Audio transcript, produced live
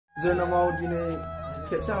जोनोमाव दिनै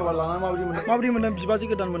खेबसे हाबा लानानै माबोरै मोनदों बिबाजै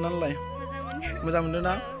गोदान मोननानैलाय मोजां मोनदों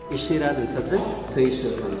ना इसोरा नोंसोरजों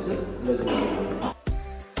थैसोरजोंसो लोगो मोनदों।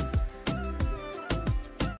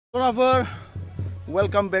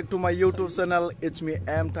 वेलकम बैक टू माय YouTube channel it's me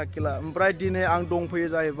M टाकिला। ओमफ्राय दिनै आं दंफैयो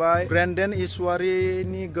जाहैबाय ब्रेन्डेन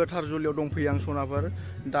इसवारिनि गोथार जुलियाव दंफैयो आं सनाफोर।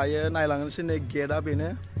 दायो नायलांनोसै नै गेटआ बेनो,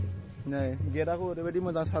 नै गेटआखौ ओरैबायदि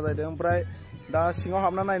मोजां साजायदों। ओमफ्राय दा सिङाव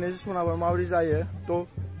हाबना नायनोसै सनाफोर माबोरै जायो।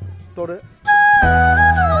 थ'दो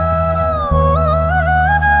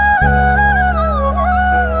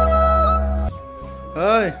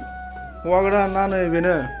ओइ हौवा गोदान ना नै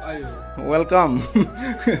बेनो वेलकाम।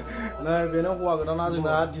 नै बेनो हौवा गोदाना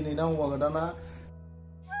जोंना दिनैना हौवा गोदाना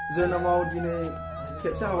जोनोमाव दिनै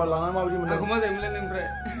खेबसे हाबा लानानै माबोरै मोनदों? आंखौ मोजाङै मोनलाय नोंनिफ्राय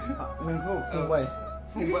नोंखौ फंबाय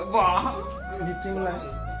बा बिथिंलाय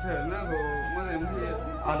सोरनो आंखौ मोजाङै मोनलायो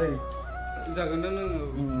आदै जागोन ना नोङो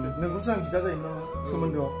नोंखौसो आं बिदा जायोमोन नामा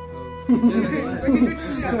सोमोन्दोआव?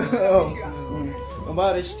 औ होमबा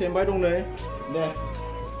ओरै स्टेम्पबाय दं नै दे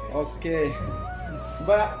अके।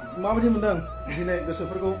 होमबा माबायदि मोनदों दिनै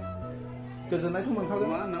गोसोफोरखौ? गोजोननायथ' मोनखागोन।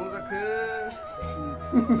 मा होननांगौ जाखो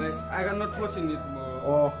I got not watching it more.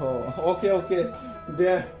 अके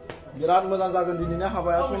दे बिराद मोजां जागोन दिनैनि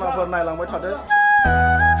हाबाया सनाफोर नायलांबाय थादो।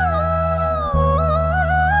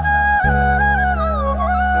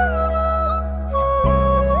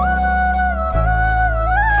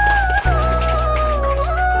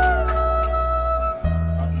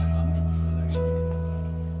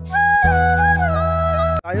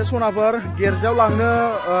 दायो सनाफोर गिर्जायाव लांनो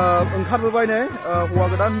ओंखारबोबाय नै हौवा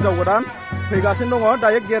गोदान हिनजाव गोदान फैगासिनो दङ।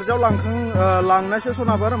 दायो गिर्जायाव लांनायसो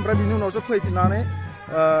सनाफोर, ओमफ्राय बिनि उनावसो फैफिननानै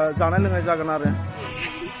जानाय लोंनाय जागोन आरो।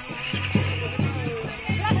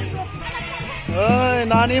 ओइ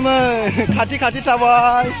नानिमोन खाथि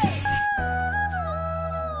थाबाय।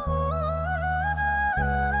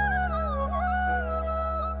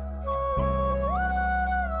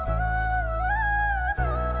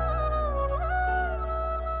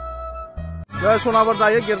 सनाफोर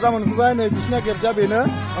दायो गिर्जा मोनफैबाय नै बिसिना गिर्जा बेनो।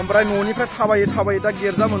 ओमफ्राय न'निफ्राय थाबायै दा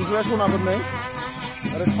गिर्जा मोनफैबाय सनाफोर नै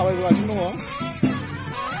आरो थाबायबोगासिनो दङ।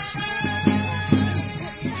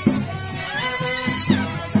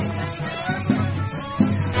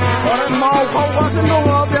 आरो मावखावगासिनो दङ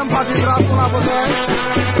बेम पार्टिफ्रा सनाफोर नै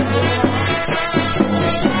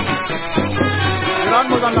बिराद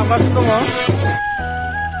मोजां दामगासिनो दङ।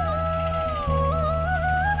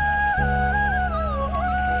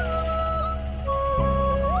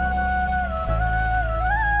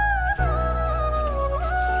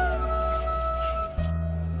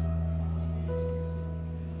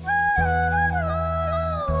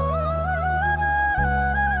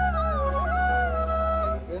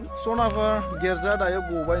 सनाफोर गिर्जा दायो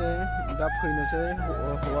गबाय नै दा फैनोसै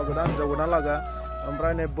हौवा गोदान हिनजाव गोदान लागा।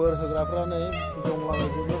 ओमफ्राय नै बोर होग्राफ्रा नै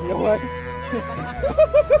दंलाजोबो बेवहाय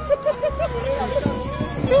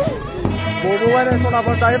गबोबाय नै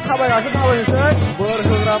सनाफोर दायो थाबायनोसै। बोर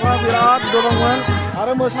होग्राफ्रा बिराद गोबांमोन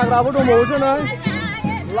आरो मोसाग्राबो दंबावोसो नै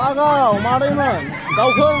लागाव मादैमोन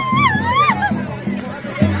गावखौ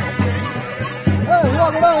हौवा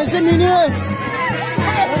गोदान एसे मिनि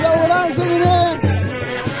हिनजाव गोदान एसे मिनि।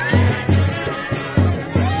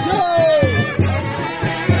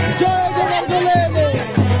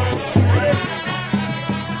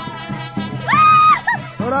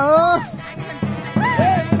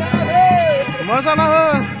 मोसाना हो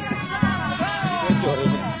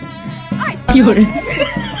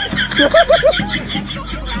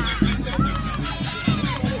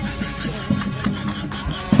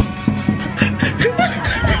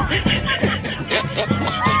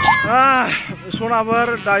सनाफोर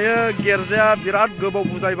दायो गिर्जाया बिराद गोबाव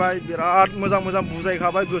बुजायबाय, बिराद मोजां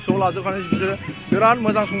बुजायखाबाय, गोसोआव लाजोबखानाय बिसोरो बिराद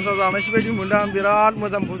मोजां संसार जानायसो बायदि मोनदों। बिराद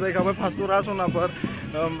मोजां बुजायखाबाय पास्टरा सनाफोर।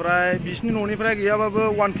 ओमफ्राय बिसिनि न'निफ्राय गैयाबाबो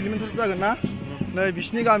 1 किल'मिटारसो जागोन ना नै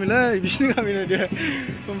बिसिनि गामि नै दे।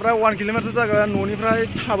 ओमफ्राय 1 किल'मिटार जागोन न'निफ्राय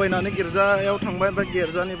थाबायनानै गिर्जायाव थांबाय, ओमफ्राय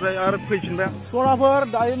गिर्जानिफ्राय आरो फैफिनबाय। सनाफोर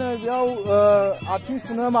दायो नै बेयाव आथिं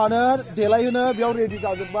सुनो मानो देलायहोनो बेयाव रेडि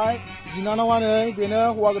जाजोब्बाय। बिनानावा नै बेनो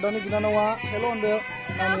हौवा गोदाननि बिनानावा हेल' होनदो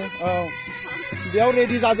नानि। औ बेयाव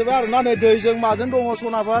रेडि जाजोब्बाय आरोना नै दैजों माजों दङ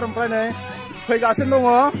सनाफोर। ओमफ्राय नै फैगासिनो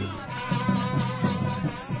दङ।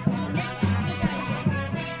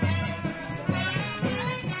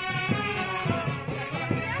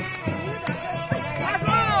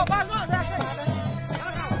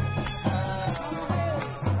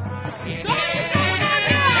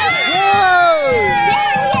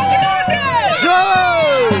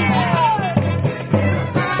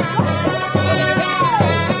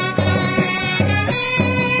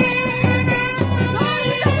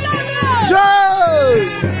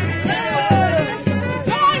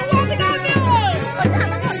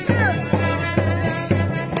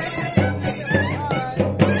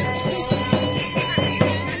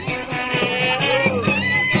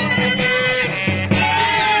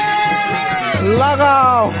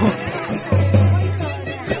 लागाव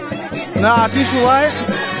ना आथिं सुबाय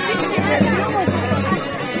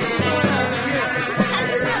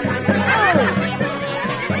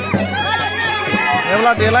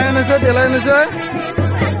एब्ला देलायनोसै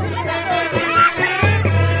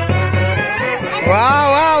वाव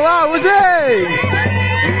वाव वाव उजै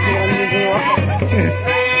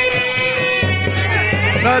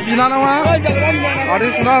ना बिनानावा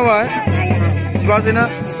आथिं सुना होबाय सुगासिनो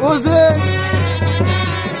उजै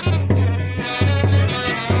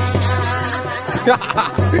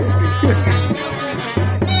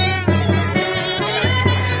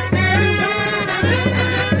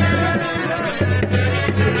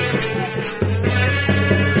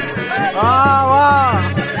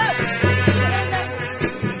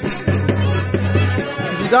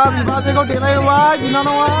बिदा बिबाजैखौ देलायहोबाय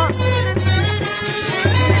बिनानावा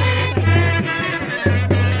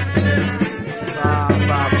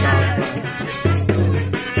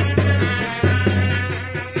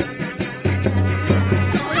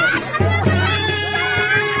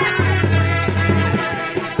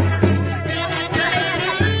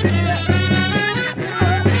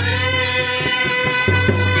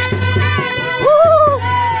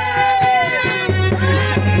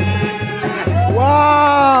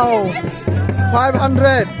Wow,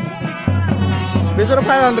 500. बिसोर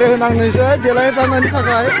 500 होनांनोसै देलायहोनायनि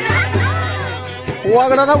थाखाय हौवा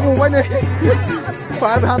गोदाना गबाय नै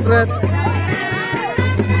 500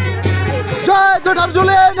 जय गोथार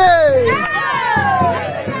जुलि नै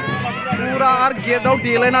पुरा आरो गेटआव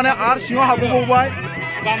देलायनानै आरो सिङाव हाबबावबाय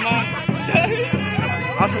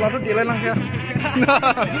आसलाथ' देलायलांखाया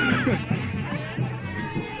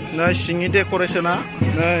नै सिंनि डेक'रेशना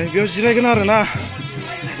नै बेयाव जिरायगोन आरोना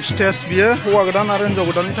स्टेज बियो हौवा गोदान आरो हिनजाव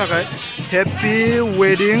गोदाननि थाखाय हेपि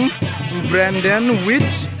वेडिं ब्रेन्डेन विथ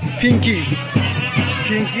पिंकी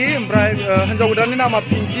ओमफ्राय हिनजाव गोदाननि नामा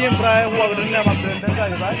पिंकी ओमफ्राय हौवा गोदाननि नामा ब्रेन्डेन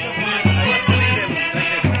जाहैबाय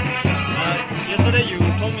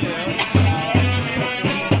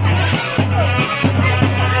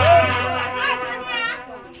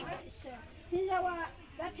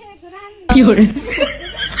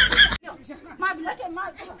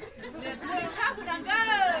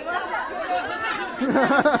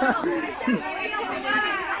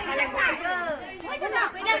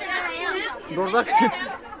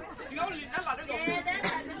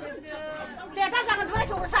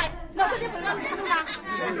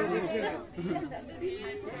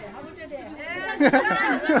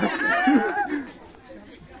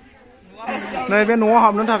नैबे न'आव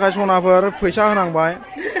हाबनो थाखाय सनाफोर फैसा होनांबाय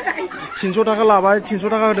 300 थाखा लाबाय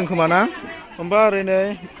 300 थाखा होदों खोमा ना ओमफ्राय ओरै नै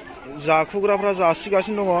जाखुग्राफ्रा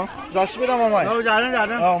जासिगासिनो दङ जासिबाय नामा माइ औ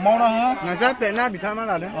जादों औ मावना हो नोंसा प्लेटना बिथांमोना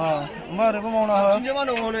लादों औ ओमफ्राय ओरैबो मावना हो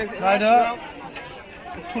नायदो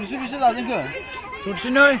थुरसि बेसे जाजेनखो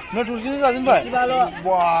थुरसिनै थुरसिनै जाजेनबाय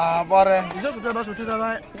बारे बिसोर सुथारबा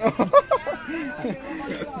सुथारबाय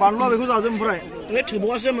बानलुआ बेखौ जाजोब ओमफ्राय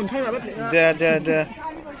थोबावासो मोनथाम जाबाय दे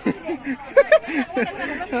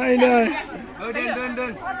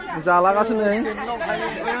जालागासिनो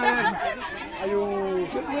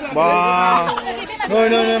बा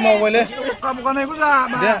नै मावबायलै बुगानायखौ जा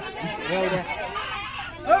दे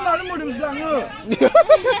मानो मोदोमसलाङो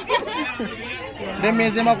दे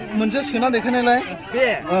मेजेमा मोनसे सोना देखायनायलाय बे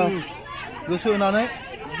गोसो होनानै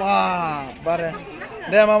बारे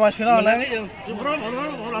दे मामा सोना होलाय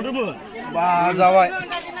बा जाबाय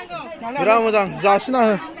बिराद मोजां जासिना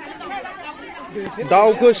हो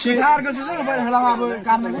दाउखो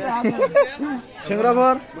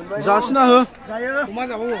सेंग्राफोर जासिना हो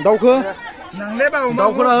दाउखो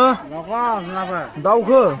दाउखोना हो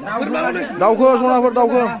दाउखो सनाफोर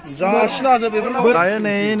दाउखो जासिना हो बेफोरखौ दायो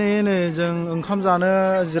नै जों ओंखाम जानो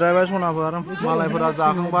जिरायबाय सनाफोर मालायफोरा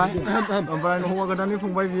जाखांबाय ओमफ्राय हौवा गोदाननि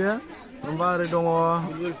फंबाय बियो ओमफ्राय ओरै दङ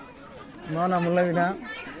मा नाममोनलाय बेना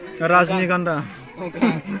राजनिकान्दा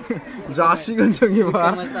जासिगोन जों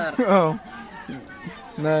एबार औ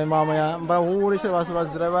नै मामाया ओमफ्राय हरै सोरबा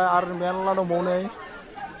जिरायबाय आरो मेरला दंबावो नै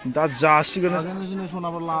दा जासिगोन जोंनि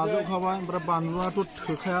सनाफोर लाजोबखाबाय ओमफ्राय बानलुआथ'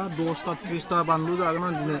 थोखाया 10टा 30टा बानलु जागोन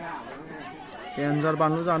आं दिनै एन्जार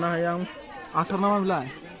बानलु जानो हायो आं आसार नामा बिलाय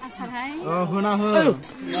होना हो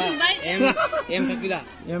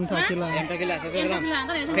एम थाकिला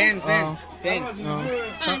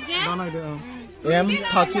बानायदो एम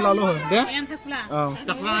थाकिलाल' हो दे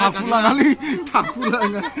थाकुला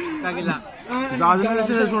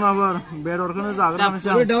जाजोबनोसै सनाफोर बेदरखौनो जाग्रोनोसै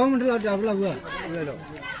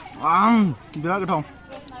आं बिराद गोथाव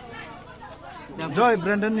जय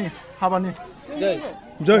ब्रेन्डेननि हाबानि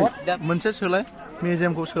जय मोनसे सोलाय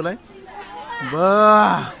मेजेमखौ सोलाय बा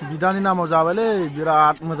बिदानि नामाव जाबायलै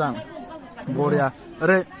बिराद मोजां बरिया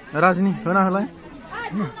अरे राजनि होना होलाय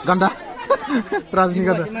गान्दा राजनि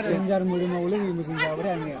गान्दा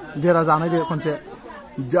देरा जानाय दे खनसे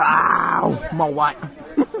जाव मावबाय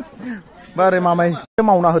बारे मामाय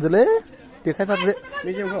मावना होदोलै देखायथारदो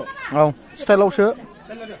औ स्टाइलावसो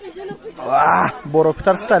बर'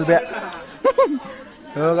 फिथार स्टाइल बे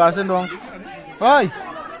होगासिनो दं ओइ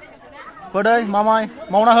होदै मामाय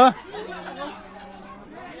मावना हो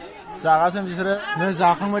जागासिनो बिसोरो नै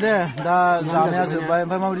जाखांबाय दे दा जानाया जोब्बाय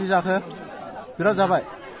ओमफ्राय माबायदि जाखो बिराद जाबाय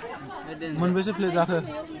मोनबेसे प्लेट जाखो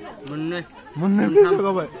मोननै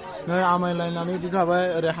जाखाबाय नै आमायलायनानै बिदि थाबाय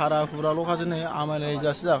ओरै हारा हुराल'खासो नै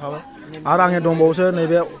आमायलायजासे जाखाबाय आरो आंनि दंबावोसो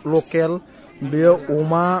नैबे लकेल बेयो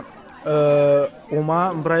अमा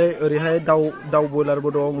ओमफ्राय ओरैहाय दाउ बयलारबो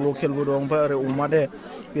दं लकेलबो दं ओमफ्राय ओरै अमा दे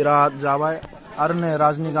बिराद जाबाय आरो नै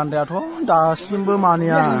राजनि गान्दायाथ' दासिमबो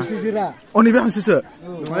मानिया नैबे हांसोसो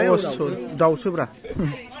दाउसोब्रा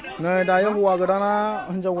नै दायो हौवा गोदाना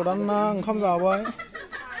हिनजाव गोदाना ओंखाम जाबाय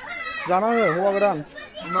जाना हो हौवा गोदान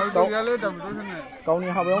गावनि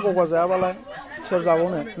हाबायाव गगा जायाबालाय सोर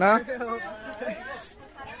जाबावनो ना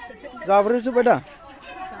जाब्रैजोब्बाय दा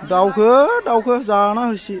दाउखो जाना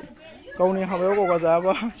होसि गावनि हाबायाव गगा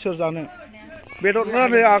जायाबा सोर जानो बेदरफ्रा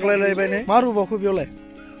नै आग्लायलायबाय नै मा रुबावखो बेयावलाय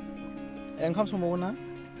ओंखाम संबावो ना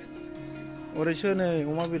ओरैसो नै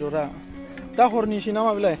अमा बेदरा दा हरनिसै ना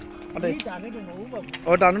माबिलाय आदै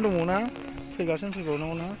दानो दंबावो ना फैगासिनो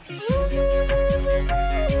फैबावनांगौ ना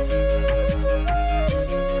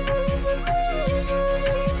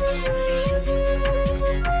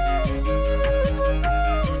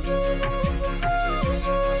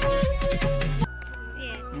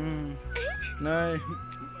नै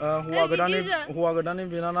हौवा गोदाननि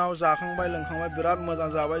बिनानाव जाखांबाय लोंखांबाय बिराद मोजां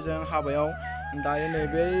जाबाय जों हाबायाव दायो नै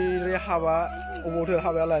बै हाबा अबावथो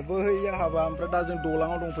हाबायालाय बैया हाबा ओमफ्राय दा जों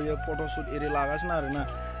दलाङाव दंफैयो फट'शुट एरि लागासिनो आरोना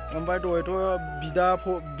ओमफ्राय दहायथ'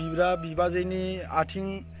 बिबाजैनि आथिं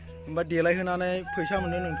ओमफ्राय देलायहोनानै फैसा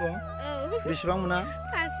मोनो नोंथ' बेसेबां मोना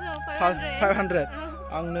 500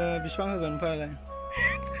 आंनो बेसेबां होगोन ओमफ्रायलाय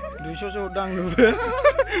 200 हरदों आंनोबो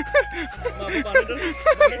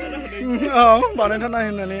औ बानायथारना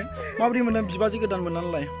होननानै माबोरै मोनदों बिबाजै गोदान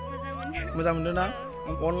मोननानैलाय मोजां मोनदों ना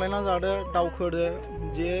अनलायना जादो दावखोदो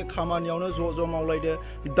जे खामानियावनो ज' मावलायदो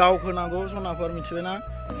दावखोनांगौ सनाफोर मिथिबायना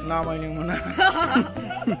नामायनो मोना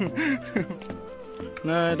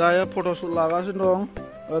नै दायो फट'शुट लागासिनो दं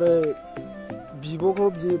ओरै बिब'खौ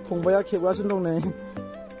फंबाया खेबगासिनो दं नै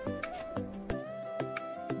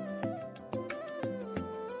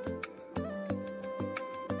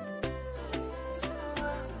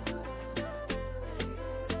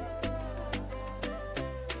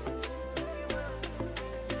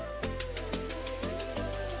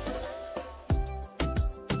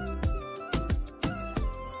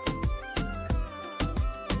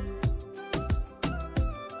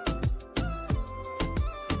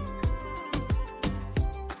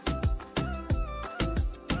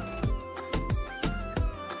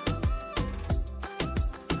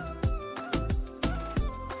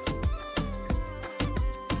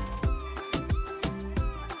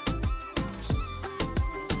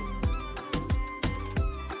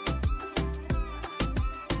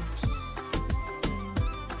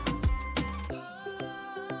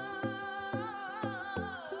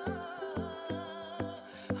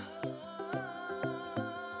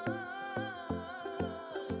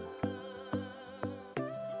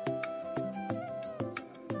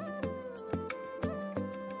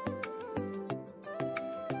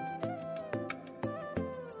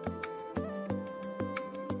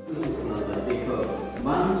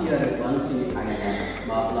मानसि आरो मानसिनि आयना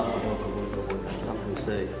माब्लाबाबो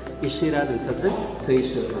थांथोंसै इसोरा नोंसोरजों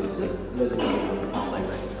थैसो थांसो लोगो